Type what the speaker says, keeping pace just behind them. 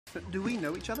Do we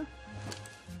know each other?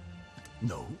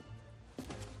 No.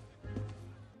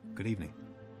 Good evening.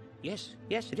 Yes,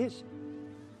 it is.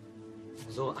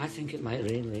 Although I think it might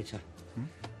rain later.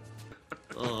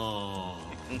 Oh.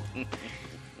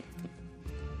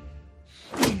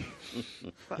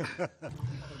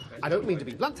 I don't mean to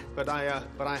be blunt, but I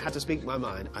had to speak my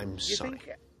mind. I'm sorry.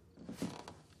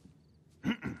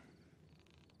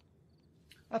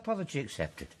 Apology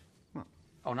accepted.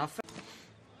 Oh, now.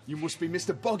 You must be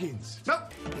Mr. Boggins. No,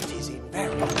 it is in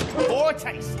very poor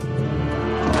taste.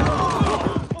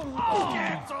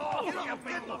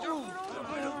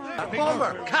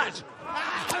 Bomber, catch!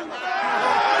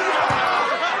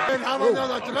 Have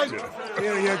another drink.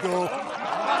 Here you go.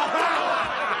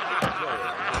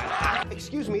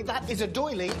 Excuse me, that is a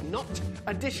doily, not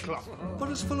a dishcloth. But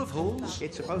it's full of holes.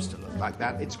 It's supposed to look like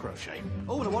that. It's crochet.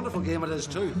 Oh, what a wonderful game it is,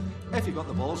 too. If you've got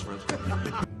the balls for it.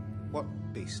 What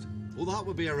beast? Well, that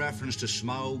would be a reference to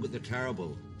Smaug the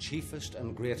Terrible, chiefest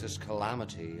and greatest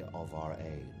calamity of our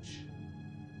age.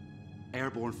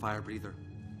 Airborne fire breather.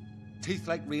 Teeth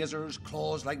like razors,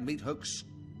 claws like meat hooks.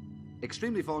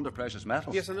 Extremely fond of precious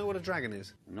metals. Yes, I know what a dragon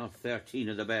is. Not 13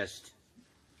 of the best.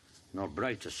 Nor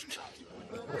brightest.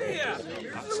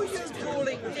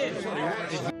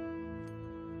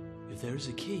 If there is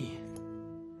a key,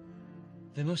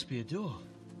 there must be a door.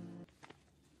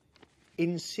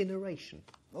 Incineration.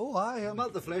 Oh, aye, I'll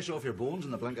melt the flesh off your bones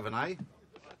in the blink of an eye.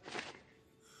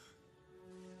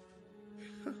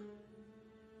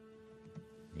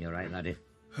 You all right, laddie?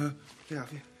 Yeah,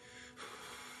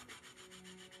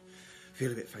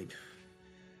 feel a bit faint.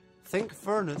 Think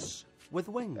furnace with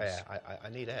wings. Yeah, I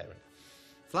need air.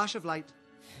 Flash of light,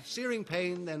 searing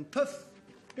pain, then poof,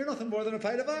 you're nothing more than a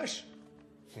pile of ash.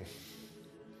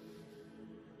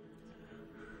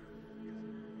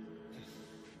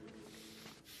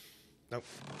 Nope.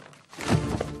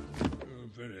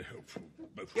 Very helpful.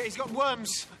 Yeah, he's got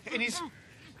worms in his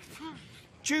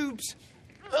tubes.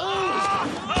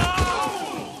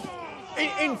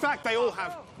 In fact, they all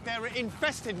have. They're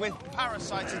infested with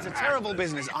parasites. It's a terrible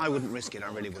business. I wouldn't risk it. I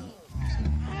really wouldn't.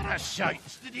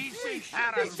 Parasites? Did he say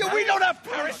parasites? We don't have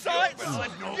parasites.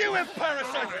 You have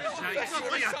parasites.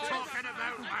 What are you talking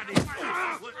about,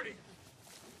 laddie?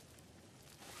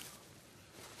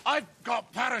 I've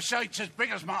got parasites as big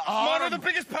as my arm. Mine are the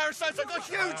biggest parasites. I've got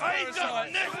huge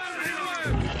parasites.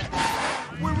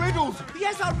 We're riddled.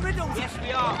 Yes, I'm riddled. Yes,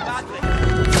 we are, badly.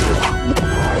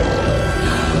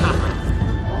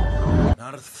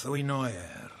 Narthwy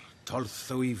noer,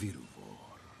 torthwy firwor,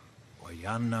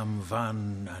 oianam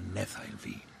van a nethail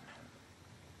vin.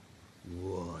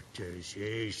 What is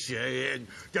he saying?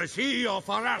 Does he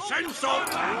offer us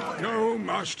insult? No,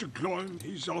 Master Cloyne.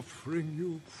 He's offering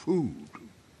you food.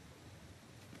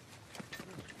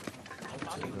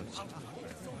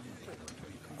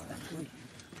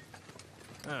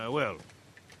 Well,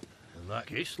 in that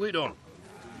case, lead on.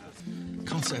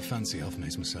 Can't say I fancy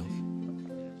elf-maids myself.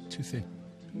 Too thin.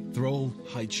 They're all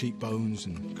high cheekbones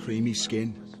and creamy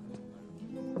skin.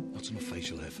 Not enough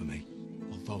facial hair for me.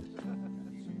 Although,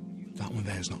 that one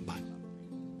there's not bad.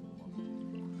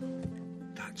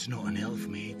 That's not an elf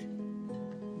maid.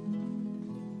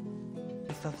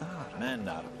 Men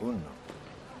are uno.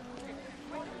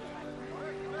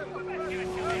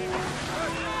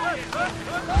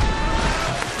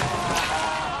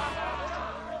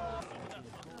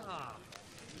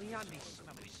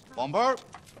 Bomber.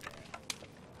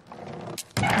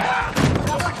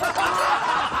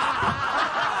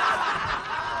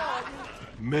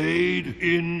 Made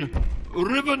in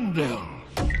Rivendell.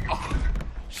 Oh,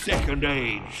 second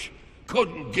age.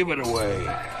 Couldn't give it away.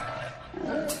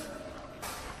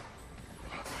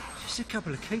 Just a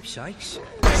couple of keepsakes.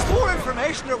 There's more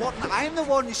information or what? I'm the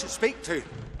one you should speak to.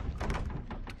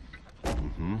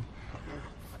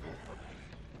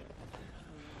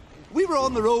 We were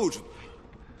on the road.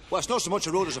 Well, it's not so much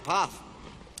a road as a path.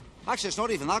 Actually, it's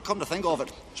not even that, come to think of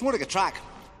it. It's more like a track.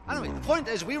 Anyway, the point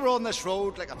is, we were on this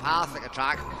road like a path, like a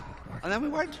track, and then we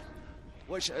weren't.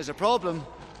 Which is a problem,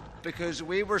 because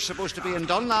we were supposed to be in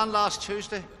Dunland last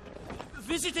Tuesday.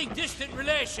 Visiting distant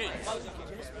relations.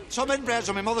 Some inbreds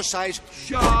on my mother's side.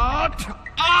 Shut up!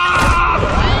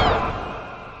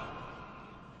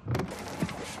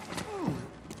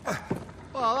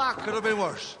 Well, that could have been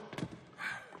worse.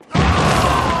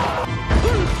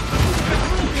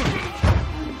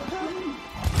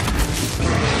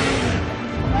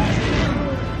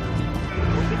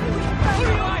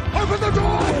 Open the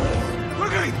door!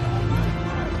 Quickly!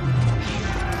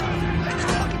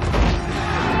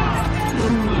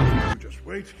 You just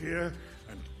wait here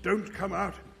and don't come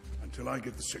out until I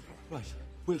give the signal. Right,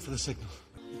 wait for the signal.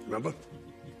 Remember?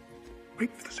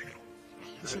 Wait for the signal.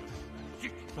 The signal.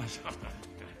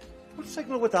 What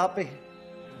signal would that be?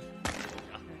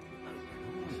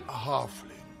 A halfling.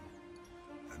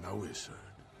 And a wizard.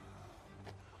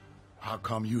 How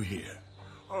come you here?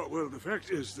 Oh, well, the fact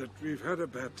is that we've had a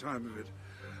bad time of it.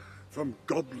 From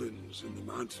goblins in the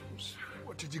mountains.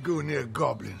 What did you go near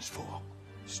goblins for?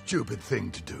 Stupid thing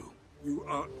to do. You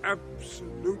are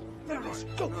absolutely right.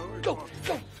 Go.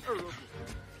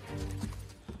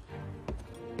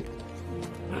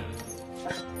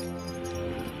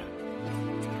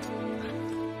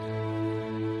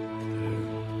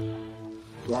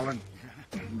 Mullen.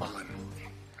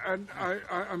 And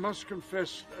I must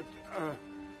confess that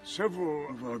several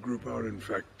of our group are, in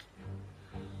fact,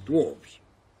 dwarves.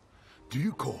 Do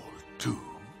you call two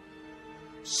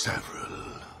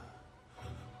several?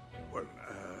 Well,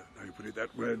 now you put it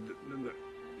that way,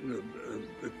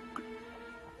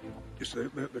 yes,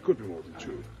 there could be more than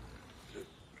two.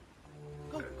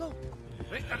 Go.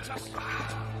 That's us.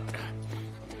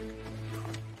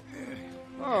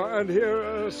 Oh, and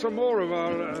here are some more of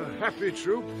our happy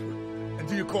troop. And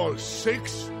do you call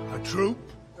six a troop?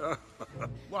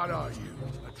 What are you,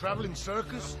 a traveling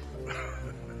circus?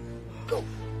 Go.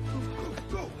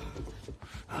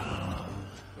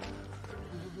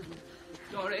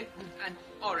 Dory and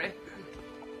Ori,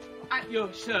 at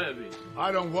your service.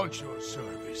 I don't want your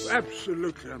service.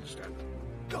 Absolutely understand.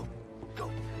 Go.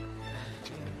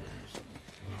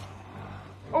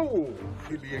 Oh,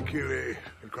 Kili,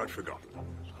 I'd quite forgotten.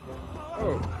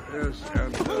 Oh, yes,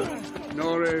 and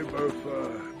Nori,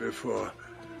 bofur,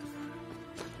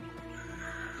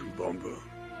 and Bomber.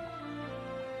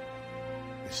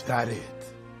 Is that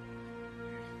it?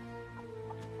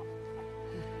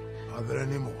 Are there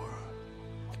any more?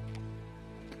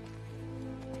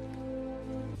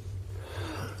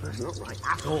 That's not right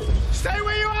at all. Stay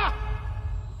where you are!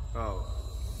 Oh.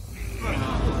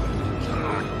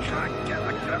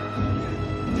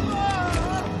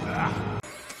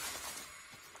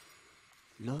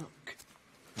 Look,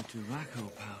 a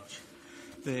tobacco pouch.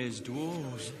 There's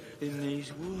dwarves in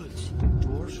these woods.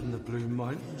 Dwarves from the Blue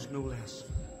Mountains, no less.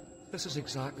 This is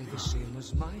exactly the same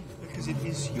as mine. Because it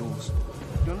is yours.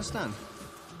 You understand?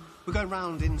 We go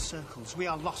round in circles. We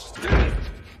are lost. Begin.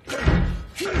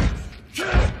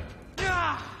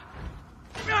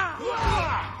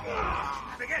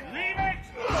 Leave it!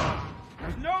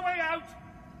 There's no way out.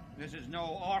 This is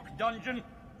no orc dungeon.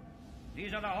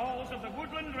 These are the halls of the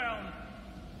woodland realm.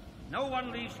 No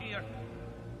one leaves here,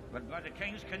 but by the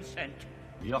king's consent.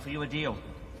 We offer you a deal.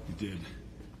 He did.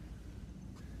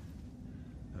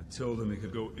 I told him he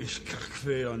could go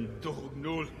Ishkakve on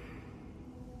Dognul.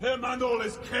 Him and all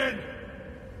his kin!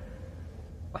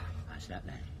 That's that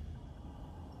then.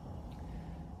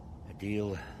 A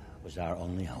deal was our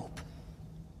only hope.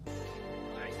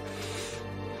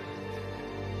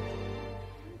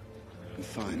 I'm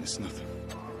fine, it's nothing.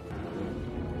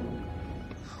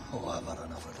 Oh, I've had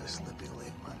enough of this lippy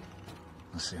league, man.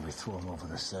 I say we throw him over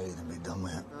the side and be done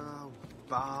with it. Oh,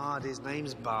 Bard. His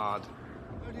name's Bard.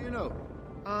 How do you know?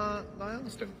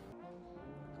 Niallston.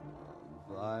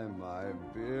 By my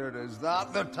beard, is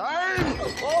that the time?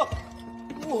 Oh!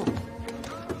 Whoa.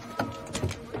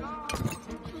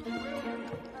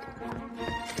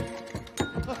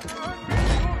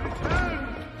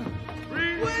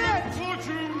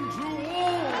 Fortune to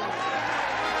all!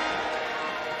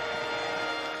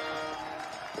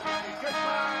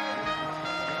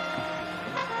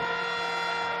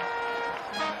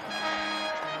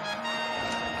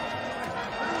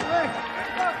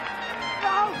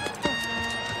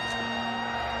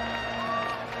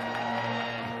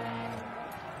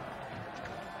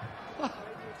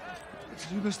 Did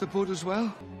you miss the boat as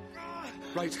well?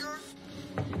 Right.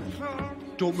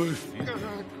 Don't move.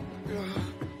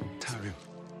 Tario.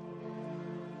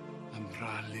 I'm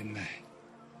rallying me.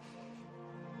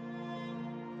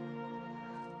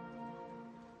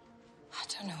 I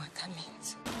don't know what that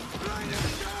means.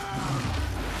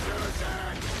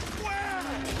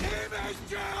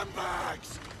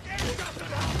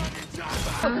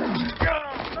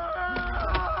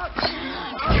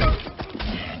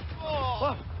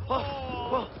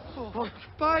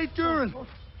 By Duran,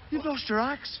 you've lost your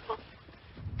axe.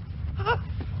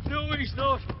 No, he's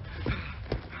not.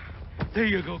 There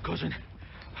you go, cousin.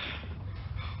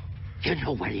 You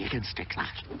know where you can stick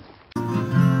that.